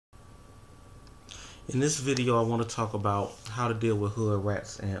In this video, I want to talk about how to deal with hood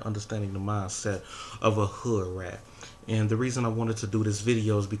rats and understanding the mindset of a hood rat. And the reason I wanted to do this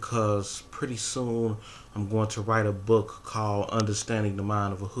video is because pretty soon I'm going to write a book called Understanding the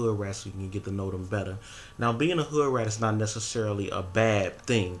Mind of a Hood Rat so you can get to know them better. Now, being a hood rat is not necessarily a bad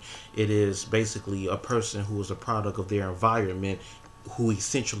thing. It is basically a person who is a product of their environment who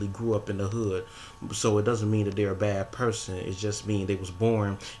essentially grew up in the hood. So it doesn't mean that they're a bad person. It just means they was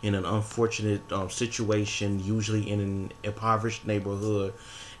born in an unfortunate situation, usually in an impoverished neighborhood,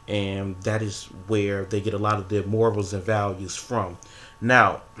 and that is where they get a lot of their morals and values from.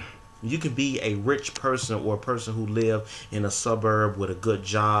 Now, you can be a rich person or a person who live in a suburb with a good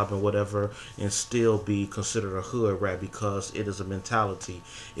job and whatever and still be considered a hood rat because it is a mentality.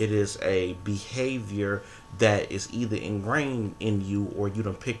 It is a behavior that is either ingrained in you or you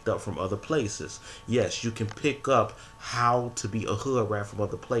done picked up from other places. Yes, you can pick up how to be a hood rat from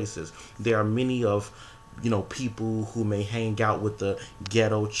other places. There are many of people who may hang out with the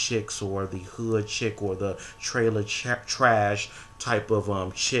ghetto chicks or the hood chick or the trailer trash type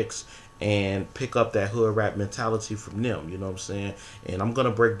of chicks and pick up that hood rat mentality from them, you know what I'm saying? And I'm going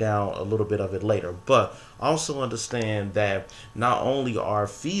to break down a little bit of it later. But also understand that not only are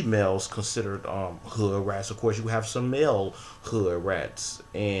females considered hood rats, of course, you have some male hood rats.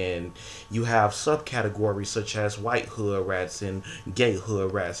 And you have subcategories such as white hood rats and gay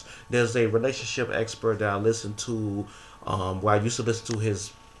hood rats. There's a relationship expert that I listened to, I used to listen to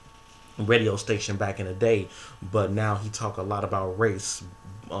his radio station back in the day, but now he talk a lot about race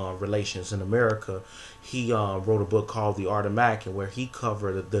relations in America. He wrote a book called The Art of Macking where he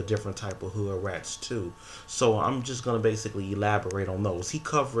covered the different type of hood rats too. So I'm just going to basically elaborate on those. He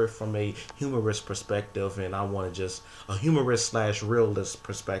covered it from a humorous perspective, and I want to just a humorous / realist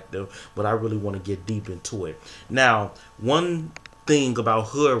perspective, but I really want to get deep into it. Now, one thing about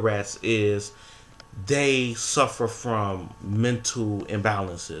hood rats is they suffer from mental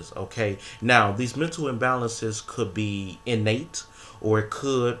imbalances. Okay, now these mental imbalances could be innate or it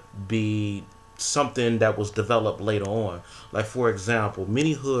could be something that was developed later on. Like, for example,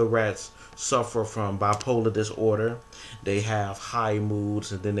 many hood rats suffer from bipolar disorder. They have high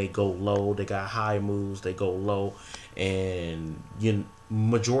moods and then they go low. They got high moods, they go low, and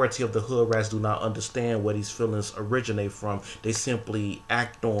majority of the hood rats do not understand where these feelings originate from. They simply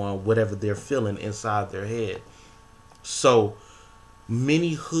act on whatever they're feeling inside their head. So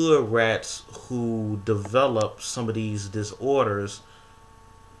many hood rats who develop some of these disorders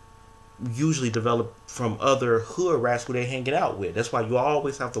usually develop from other hood rats who they're hanging out with. That's why you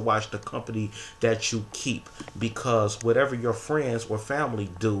always have to watch the company that you keep, because whatever your friends or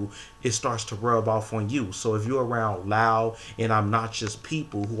family do, it starts to rub off on you. So if you're around loud and obnoxious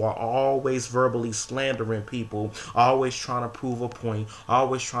people who are always verbally slandering people, always trying to prove a point,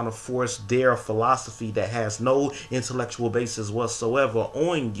 always trying to force their philosophy that has no intellectual basis whatsoever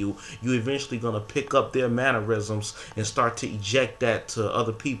on you, you're eventually going to pick up their mannerisms and start to eject that to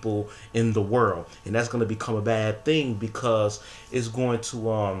other people in the world. And that's going to become a bad thing because it's going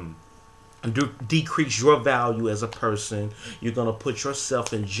to decrease your value as a person. You're going to put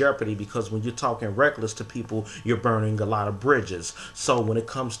yourself in jeopardy because when you're talking reckless to people, you're burning a lot of bridges. So when it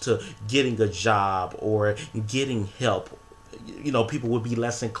comes to getting a job or getting help, people would be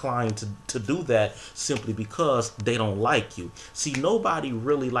less inclined to do that simply because they don't like you. See, nobody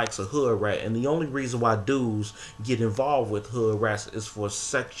really likes a hood rat, and the only reason why dudes get involved with hood rats is for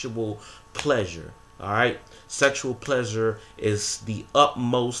sexual pleasure. All right, sexual pleasure is the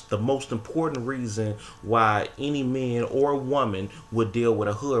most important reason why any man or woman would deal with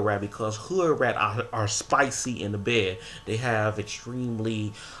a hood rat, because hood rat are spicy in the bed. They have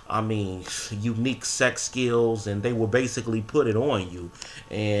extremely, unique sex skills, and they will basically put it on you.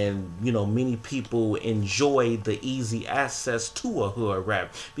 And many people enjoy the easy access to a hood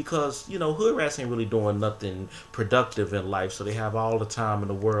rat because hood rats ain't really doing nothing productive in life, so they have all the time in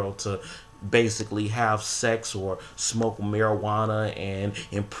the world to basically have sex or smoke marijuana and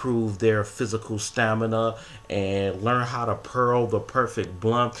improve their physical stamina and learn how to pearl the perfect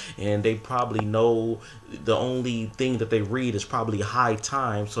blunt. And they probably know the only thing that they read is probably High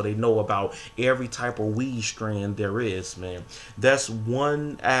Time, so they know about every type of weed strain there is, man. That's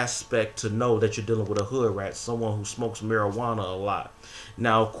one aspect to know that you're dealing with a hood rat, someone who smokes marijuana a lot.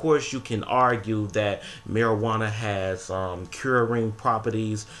 Now, of course, you can argue that marijuana has curing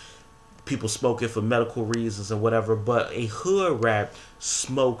properties. People smoke it for medical reasons and whatever, but a hood rat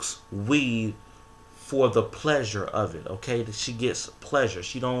smokes weed for the pleasure of it. Okay, she gets pleasure.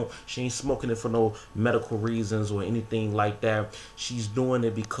 She ain't smoking it for no medical reasons or anything like that. She's doing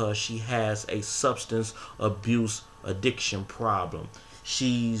it because she has a substance abuse addiction problem.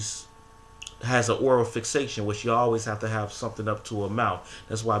 She's has an oral fixation, which you always have to have something up to her mouth.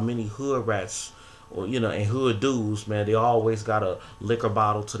 That's why many hood rats, or and hood dudes, man, they always got a liquor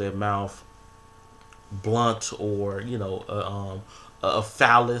bottle to their mouth, blunt, or a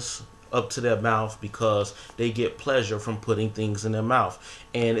phallus up to their mouth, because they get pleasure from putting things in their mouth.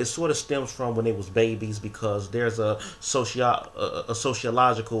 And it sort of stems from when they was babies, because there's a sociological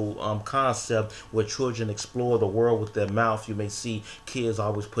concept where children explore the world with their mouth. You may see kids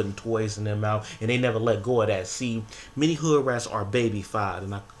always putting toys in their mouth, and they never let go of that. See, many hood rats are baby-fied,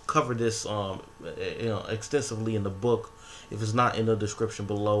 and I cover this extensively in the book. If it's not in the description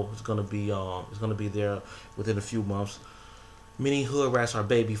below, it's gonna be there within a few months. Many hood rats are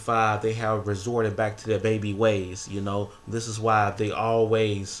baby-fied. They have resorted back to their baby ways. This is why they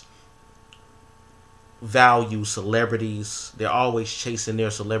always value celebrities. They're always chasing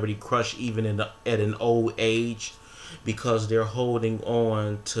their celebrity crush, even at an old age, because they're holding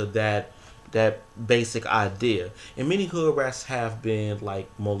on to that basic idea. And many hood rats have been like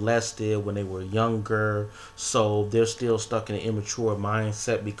molested when they were younger, so they're still stuck in an immature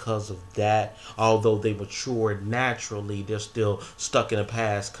mindset because of that. Although they matured naturally, they're still stuck in the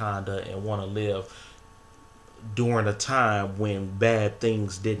past kinda, and want to live during a time when bad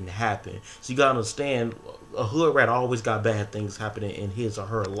things didn't happen. So you gotta understand, a hood rat always got bad things happening in his or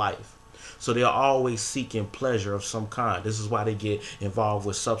her life. So they're always seeking pleasure of some kind. This is why they get involved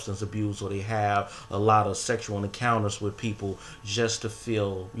with substance abuse, or they have a lot of sexual encounters with people just to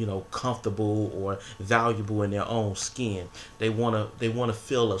feel, comfortable or valuable in their own skin. They wanna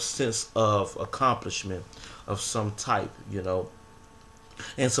feel a sense of accomplishment of some type.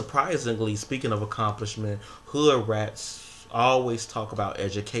 And surprisingly, speaking of accomplishment, hood rats always talk about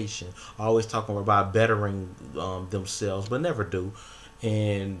education, always talking about bettering themselves, but never do.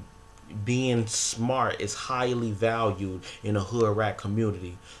 And being smart is highly valued in a hood rat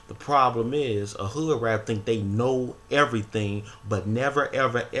community. The problem is, a hood rat think they know everything, but never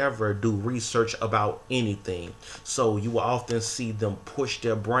ever ever do research about anything. So you will often see them push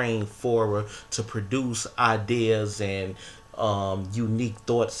their brain forward to produce ideas and unique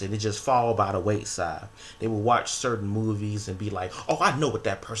thoughts, and it just fall by the wayside. They will watch certain movies and be like, oh, I know what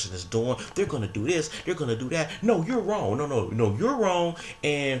that person is doing. They're going to do this. They're going to do that. No, you're wrong. No, you're wrong.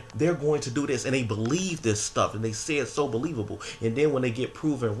 And they're going to do this. And they believe this stuff, and they say it's so believable. And then when they get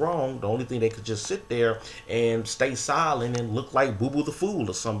proven wrong, the only thing they could just sit there and stay silent and look like Boo Boo the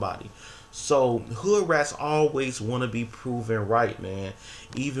Fool or somebody. So hood rats always want to be proven right, man.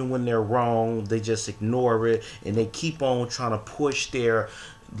 Even when they're wrong, they just ignore it, and they keep on trying to push their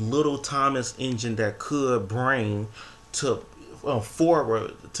little Thomas engine that could brain to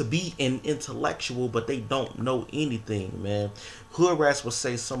forward to be an intellectual, but they don't know anything, man. Hood rats will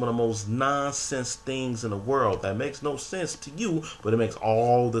say some of the most nonsense things in the world that makes no sense to you, but it makes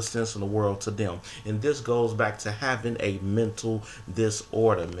all the sense in the world to them. And this goes back to having a mental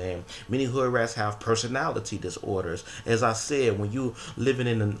disorder, man. Many hood rats have personality disorders. As I said, when you living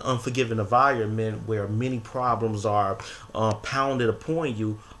in an unforgiving environment where many problems are pounded upon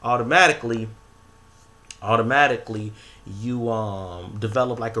you, automatically you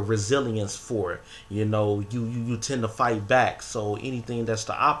develop like a resilience for it. You tend to fight back. So anything that's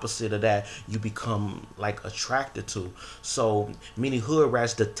the opposite of that, you become like attracted to. So many hood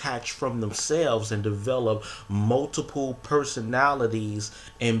rats detach from themselves and develop multiple personalities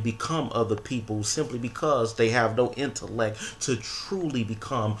and become other people, simply because they have no intellect to truly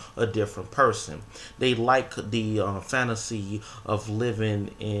become a different person. They like the fantasy of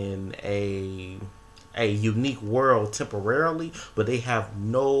living in a unique world temporarily, but they have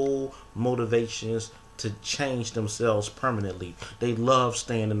no motivations to change themselves permanently. They love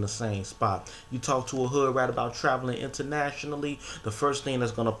staying in the same spot. You talk to a hood rat about traveling internationally, the first thing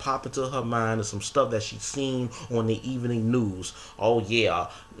that's gonna pop into her mind is some stuff that she's seen on the evening news. Oh yeah,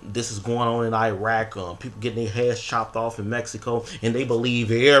 this is going on in Iraq, people getting their heads chopped off in Mexico, and they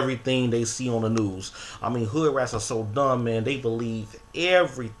believe everything they see on the news. I mean, hood rats are so dumb, man. They believe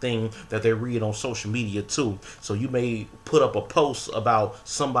everything that they read on social media too. So you may put up a post about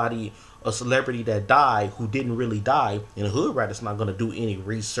somebody, a celebrity that died who didn't really die, and a hood rat is not going to do any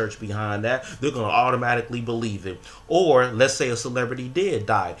research behind that. They're going to automatically believe it. Or let's say a celebrity did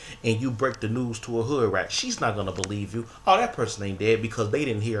die, and you break the news to a hood rat. She's not going to believe you. Oh, that person ain't dead, because they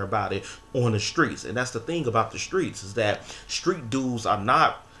didn't hear about it on the streets. And that's the thing about the streets, is that street dudes are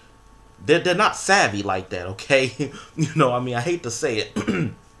not, they're not savvy like that, okay? I hate to say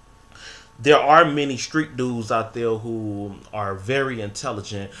it. There are many street dudes out there who are very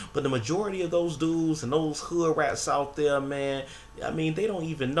intelligent, but the majority of those dudes and those hood rats out there, man, they don't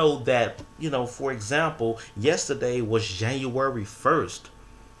even know that, for example, yesterday was January 1st.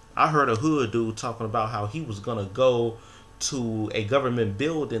 I heard a hood dude talking about how he was gonna go to a government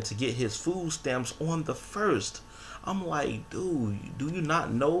building to get his food stamps on the 1st. I'm like, dude, do you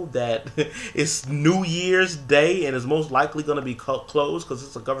not know that it's New Year's Day and it's most likely going to be closed because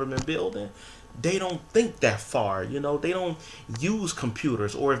it's a government building? They don't think that far, you know. They don't use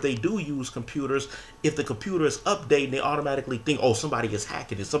computers, or if they do use computers, if the computer is updating, they automatically think, oh, somebody is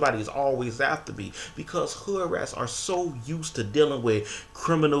hacking it, somebody is always after me, because hood rats are so used to dealing with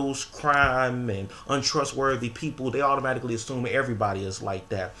criminals, crime, and untrustworthy people. They automatically assume everybody is like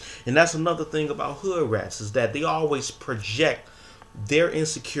that. And that's another thing about hood rats, is that they always project their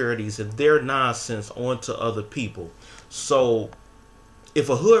insecurities and their nonsense onto other people. So if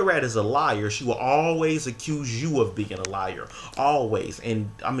a hood rat is a liar, she will always accuse you of being a liar. Always.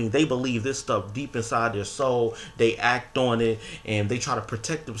 And I mean, they believe this stuff deep inside their soul. They act on it, and they try to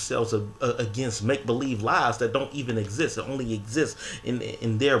protect themselves against make-believe lies that don't even exist. It only exists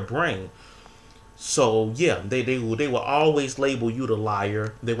in their brain. So yeah, they will always label you the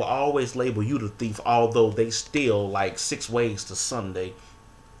liar. They will always label you the thief, although they steal like 6 ways to Sunday.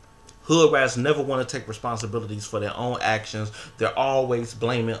 Hood rats never want to take responsibilities for their own actions. They're always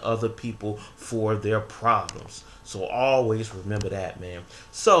blaming other people for their problems. So always remember that, man.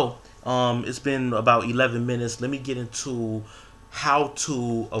 So it's been about 11 minutes. Let me get into how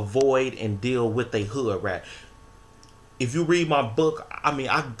to avoid and deal with a hood rat. If you read my book, I mean,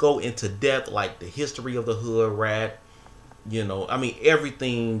 I go into depth, like the history of the hood rat, you know, I mean,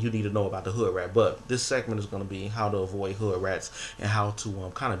 everything you need to know about the hood rat. But this segment is going to be how to avoid hood rats and how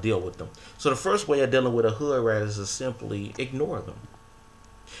to kind of deal with them. So the first way of dealing with a hood rat is to simply ignore them.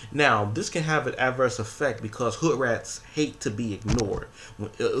 Now, this can have an adverse effect because hood rats hate to be ignored.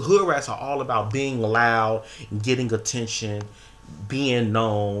 Hood rats are all about being loud, getting attention, being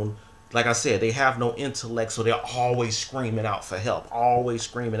known. Like I said, they have no intellect, so they're always screaming out for help. Always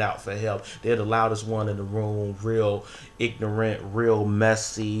screaming out for help. They're the loudest one in the room, real ignorant, real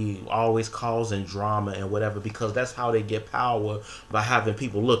messy, always causing drama and whatever, because that's how they get power, by having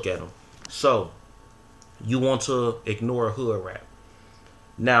people look at them. So, you want to ignore a hood rat.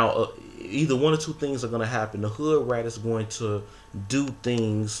 Now, either one or two things are going to happen. The hood rat is going to do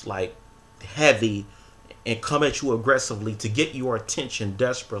things like heavy and come at you aggressively to get your attention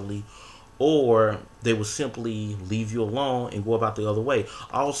desperately, or they will simply leave you alone and go about the other way.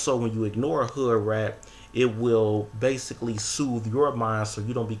 Also, when you ignore a hood rat, it will basically soothe your mind so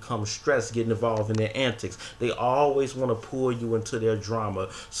you don't become stressed getting involved in their antics. They always want to pull you into their drama,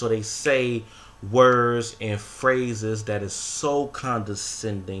 so they say words and phrases that is so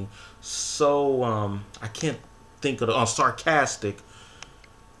condescending, so I can't think of the sarcastic,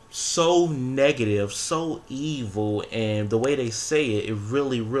 so negative, so evil, and the way they say it, it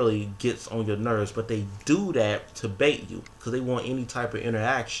really, really gets on your nerves. But they do that to bait you because they want any type of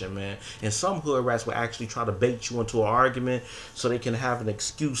interaction, man. And some hood rats will actually try to bait you into an argument so they can have an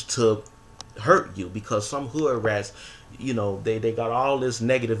excuse to hurt you, because some hood rats, you know, they got all this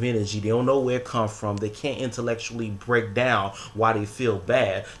negative energy. They don't know where it comes from. They can't intellectually break down why they feel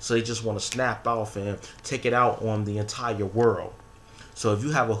bad, so they just want to snap off and take it out on the entire world. So if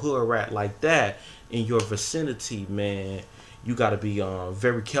you have a hood rat like that in your vicinity, man, you got to be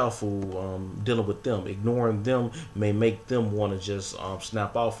very careful dealing with them. Ignoring them may make them want to just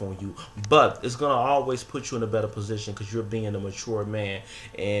snap off on you. But it's going to always put you in a better position because you're being a mature man.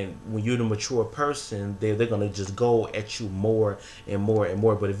 And when you're the mature person, they're going to just go at you more and more and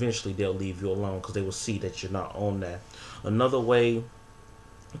more. But eventually they'll leave you alone because they will see that you're not on that. Another way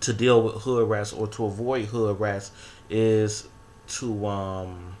to deal with hood rats, or to avoid hood rats, is to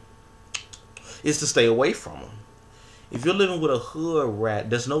stay away from them. If you're living with a hood rat,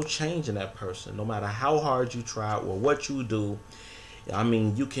 there's no change in that person, no matter how hard you try or what you do. I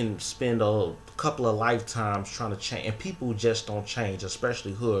mean, you can spend a couple of lifetimes trying to change, and people just don't change,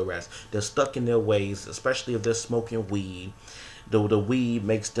 especially hood rats. They're stuck in their ways, especially if they're smoking weed. The weed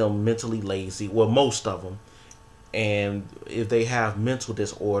makes them mentally lazy, well, most of them. And if they have mental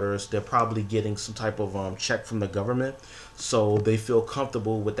disorders, they're probably getting some type of check from the government, so they feel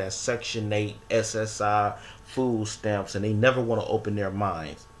comfortable with that Section 8 SSI food stamps, and they never want to open their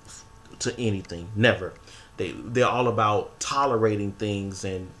minds to anything. Never. They're all about tolerating things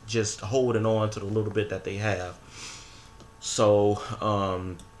and just holding on to the little bit that they have. So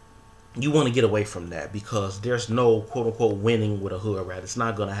you want to get away from that, because there's no quote-unquote winning with a hood rat. It's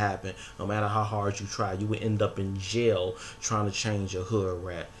not going to happen. No matter how hard you try, you will end up in jail trying to change a hood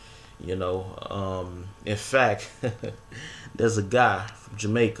rat. You know, in fact, there's a guy from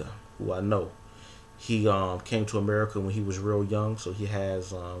Jamaica who I know. He came to America when he was real young, so he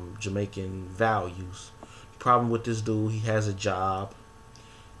has Jamaican values. The problem with this dude, he has a job.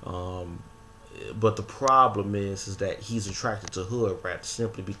 But the problem is that he's attracted to hood rats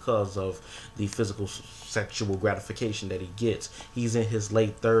simply because of the physical sexual gratification that he gets. He's in his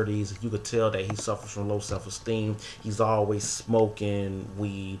late 30s. You could tell that he suffers from low self-esteem. He's always smoking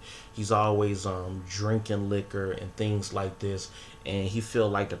weed. He's always drinking liquor and things like this. And he feel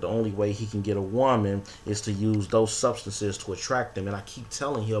like that the only way he can get a woman is to use those substances to attract them. And I keep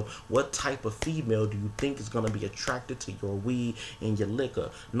telling him, what type of female do you think is going to be attracted to your weed and your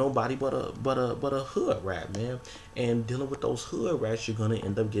liquor? Nobody but a hood rat, man. And dealing with those hood rats, you're going to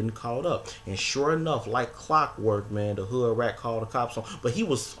end up getting caught up. And sure enough, like clockwork, man, the hood rat called the cops on. But he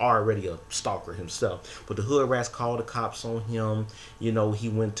was already a stalker himself. But the hood rats called the cops on him. You know, he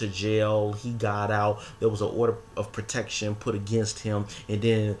went to jail. He got out. There was an order of protection put against him, and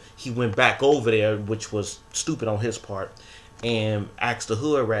then he went back over there, which was stupid on his part, and asked the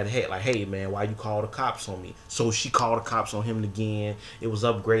hood rat, hey, like, hey man, why you call the cops on me? So she called the cops on him again. It was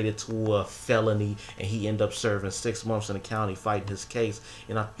upgraded to a felony, and he ended up serving 6 months in the county fighting his case,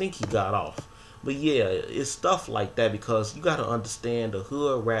 and I think he got off. But yeah, it's stuff like that, because you got to understand the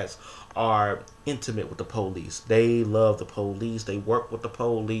hood rats are intimate with the police. They love the police. They work with the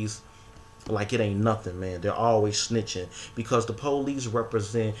police like it ain't nothing, man. They're always snitching because the police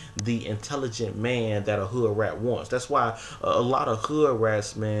represent the intelligent man that a hood rat wants. That's why a lot of hood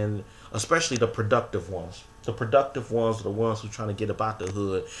rats, man, especially the productive ones. The productive ones are the ones who are trying to get about the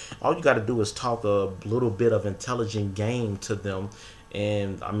hood. All you got to do is talk a little bit of intelligent game to them,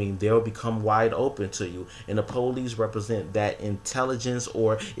 and I mean, they'll become wide open to you. And the police represent that intelligence,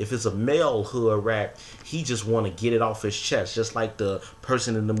 or if it's a male hood rat, he just want to get it off his chest, just like the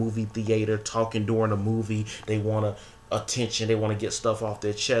person in the movie theater talking during a movie. They want to attention, they want to get stuff off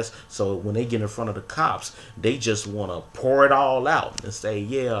their chest, so when they get in front of the cops, they just want to pour it all out and say,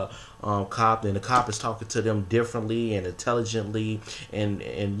 yeah, cop, and the cop is talking to them differently and intelligently, and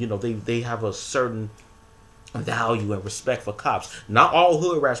you know, they have a certain value and respect for cops. Not all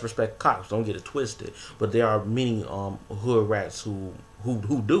hood rats respect cops, don't get it twisted, but there are many hood rats who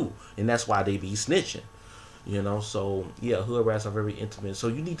do, and that's why they be snitching. You know, so yeah, hood rats are very intimate. So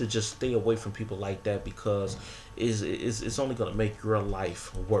you need to just stay away from people like that, because it's only gonna make your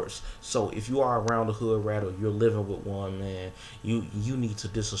life worse. So if you are around a hood rat or you're living with one, man, you need to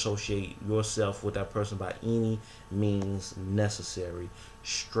disassociate yourself with that person by any means necessary.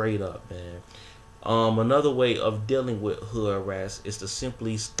 Straight up, man. Another way of dealing with hood rats is to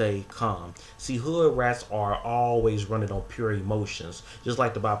simply stay calm. See, hood rats are always running on pure emotions, just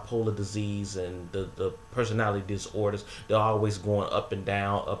like the bipolar disease and the personality disorders. They're always going up and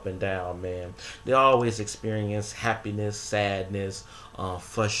down, man. They always experience happiness, sadness,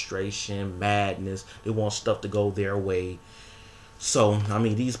 frustration, madness. They want stuff to go their way. So, I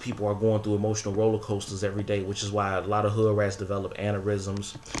mean, these people are going through emotional roller coasters every day, which is why a lot of hood rats develop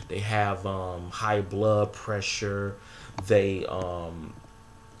aneurysms. They have high blood pressure. They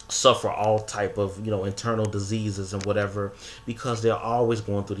suffer all type of, you know, internal diseases and whatever, because they're always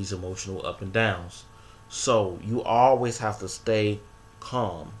going through these emotional up and downs. So, you always have to stay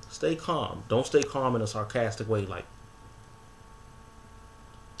calm. Stay calm. Don't stay calm in a sarcastic way like,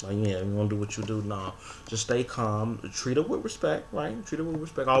 yeah, you want to do what you do? Nah, just stay calm. Treat her with respect, right? Treat her with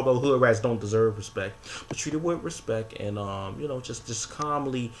respect. Although hood rats don't deserve respect, but treat her with respect, and you know, just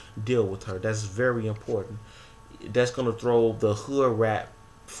calmly deal with her. That's very important. That's gonna throw the hood rat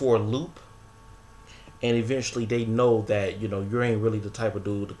for a loop, and eventually they know that, you know, you ain't really the type of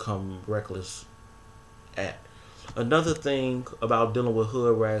dude to come reckless at. Another thing about dealing with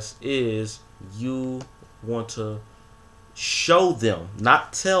hood rats is you want to show them,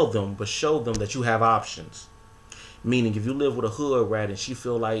 not tell them, but show them that you have options. Meaning, if you live with a hood rat and she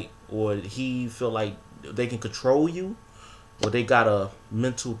feel like, or he feel like they can control you, or they got a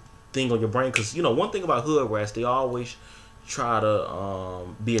mental thing on your brain, because, you know, one thing about hood rats, they always try to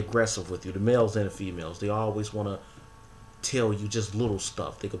be aggressive with you. The males and the females, they always want to tell you just little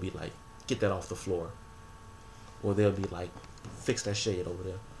stuff. They could be like, get that off the floor, or they'll be like, fix that shade over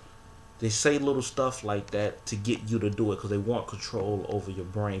there. They say little stuff like that to get you to do it, because they want control over your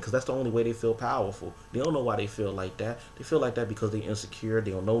brain, because that's the only way they feel powerful. They don't know why they feel like that. They feel like that because they're insecure.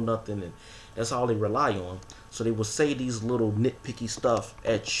 They don't know nothing, and that's all they rely on. So they will say these little nitpicky stuff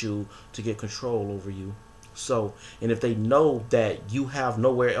at you to get control over you. So, and if they know that you have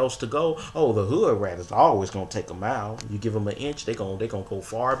nowhere else to go, oh, the hood rat is always going to take a mile. You give them an inch, they gonna go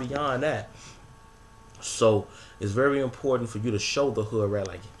far beyond that. So it's very important for you to show the hood rat,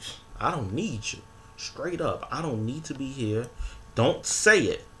 like, I don't need you. Straight up, I don't need to be here. Don't say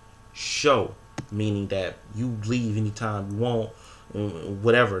it. Show, meaning that you leave anytime you want.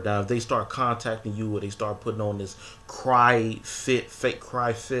 whatever. Now, if they start contacting you or they start putting on this fake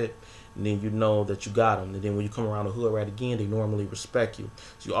cry fit, and then you know that you got them. And then when you come around the hood rat again, they normally respect you.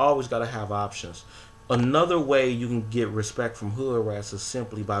 So you always got to have options. Another way you can get respect from hood rats is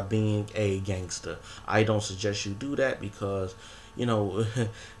simply by being a gangster. I don't suggest you do that because, you know,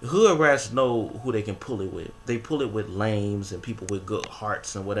 hood rats know who they can pull it with. They pull it with lames and people with good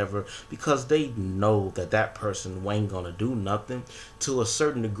hearts and whatever because they know that that person ain't gonna do nothing. To a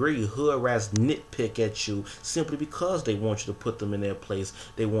certain degree, hood rats nitpick at you simply because they want you to put them in their place.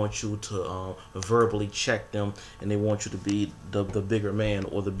 They want you to verbally check them, and they want you to be the bigger man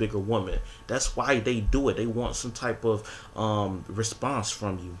or the bigger woman. That's why they do it. They want some type of response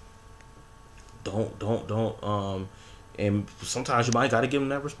from you. Don't and sometimes you might got to give them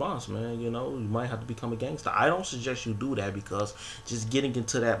that response, man. You know, you might have to become a gangster. I don't suggest you do that because just getting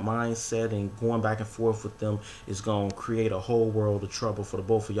into that mindset and going back and forth with them is going to create a whole world of trouble for the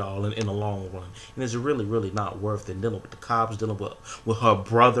both of y'all in the long run. And it's really, really not worth it. Dealing with the cops, dealing with her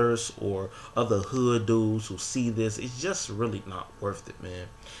brothers or other hood dudes who see this, it's just really not worth it, man.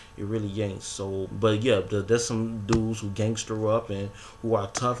 It really ain't. So, but yeah, there's some dudes who gangster up and who are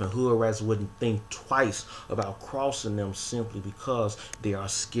tough, and hood rats wouldn't think twice about crossing them simply because they are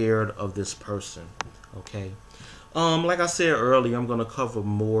scared of this person. Okay. Like I said earlier, I'm gonna cover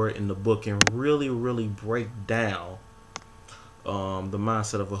more in the book and really, really break down the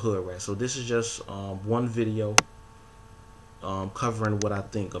mindset of a hood rat. So this is just one video covering what I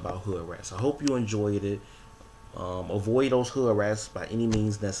think about hood rats. I hope you enjoyed it. Avoid those hood rats by any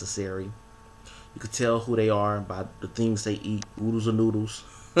means necessary. You can tell who they are by the things they eat. Oodles and noodles.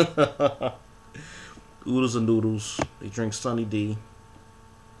 Oodles and noodles. They drink Sunny D.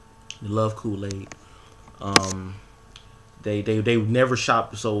 They love Kool-Aid. They never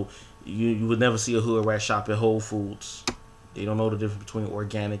shop, so you would never see a hood rat shop at Whole Foods. They don't know the difference between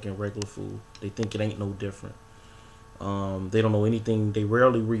organic and regular food. They think it ain't no different. They don't know anything. They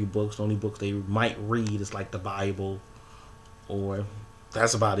rarely read books. The only books they might read is like the Bible, or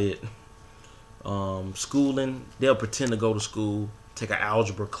that's about it. Schooling, they'll pretend to go to school, take an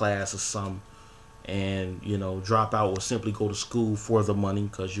algebra class or something, and you know, drop out or simply go to school for the money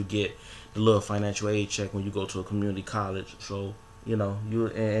because you get the little financial aid check when you go to a community college. So you know,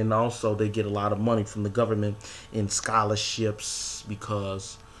 and also they get a lot of money from the government in scholarships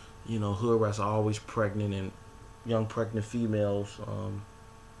because you know, hood rats are always pregnant, and young pregnant females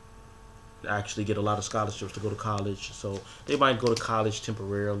actually get a lot of scholarships to go to college. So they might go to college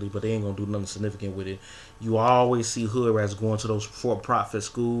temporarily, but they ain't gonna do nothing significant with it. You always see hood rats going to those for-profit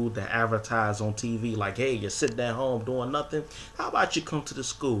schools that advertise on TV like, hey, you're sitting at home doing nothing, how about you come to the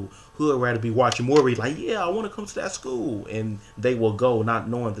school? Hood rat be watching more, be like, yeah, I want to come to that school, and they will go not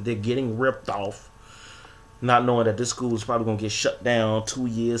knowing that they're getting ripped off, not knowing that this school is probably going to get shut down 2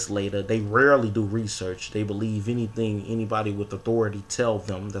 years later. They rarely do research. They believe anything anybody with authority tell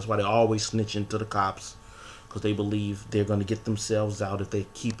them. That's why they always snitching to the cops, because they believe they're going to get themselves out if they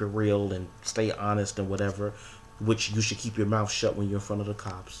keep it real and stay honest and whatever, which you should keep your mouth shut when you're in front of the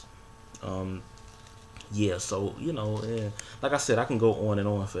cops. Yeah, so, you know, like I said, I can go on and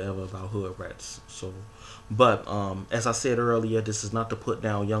on forever about hood rats. So, but as I said earlier, this is not to put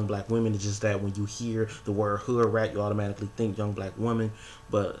down young black women. It's just that when you hear the word hood rat, you automatically think young black women.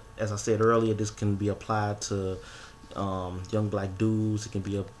 But as I said earlier, this can be applied to young black dudes. It can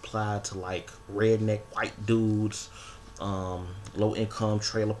be applied to like redneck white dudes, low income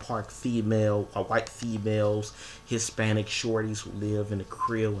trailer park white females, Hispanic shorties who live in a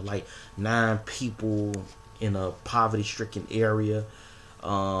crib with like 9 people in a poverty stricken area.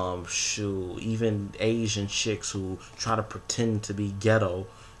 Even Asian chicks who try to pretend to be ghetto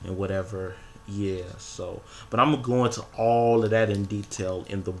and whatever. Yeah, so, but I'm gonna go into all of that in detail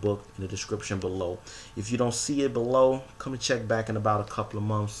in the book, in the description below. If you don't see it below, come and check back in about a couple of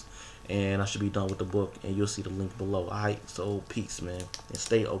months, and I should be done with the book, and you'll see the link below. Alright, so peace, man, and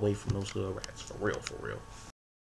stay away from those hood rats, for real, for real.